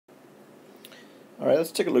Alright,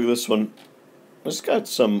 let's take a look at this one. It's got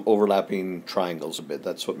some overlapping triangles a bit.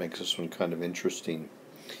 That's what makes this one kind of interesting.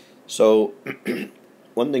 So,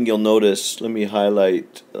 one thing you'll notice, let me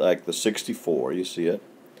highlight like the 64, you see it?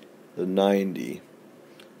 The 90,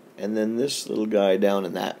 and then this little guy down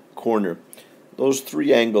in that corner. Those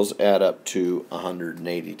three angles add up to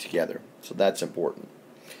 180 together. So that's important.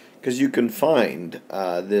 Because you can find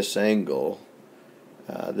this angle,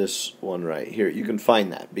 this one right here, you can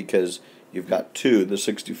find that because you've got two, the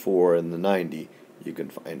 64 and the 90, you can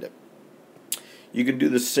find it. You can do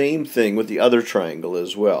the same thing with the other triangle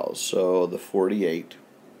as well. So the 48,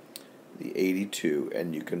 the 82,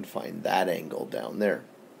 and you can find that angle down there.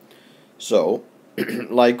 So,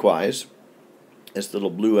 likewise, this little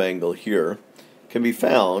blue angle here can be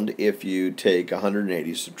found if you take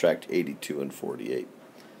 180, subtract 82 and 48.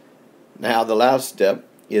 Now the last step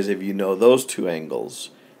is if you know those two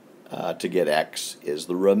angles to get x is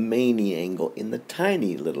the remaining angle in the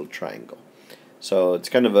tiny little triangle. So it's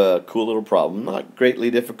kind of a cool little problem, not greatly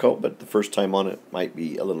difficult, but the first time on it might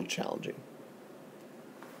be a little challenging.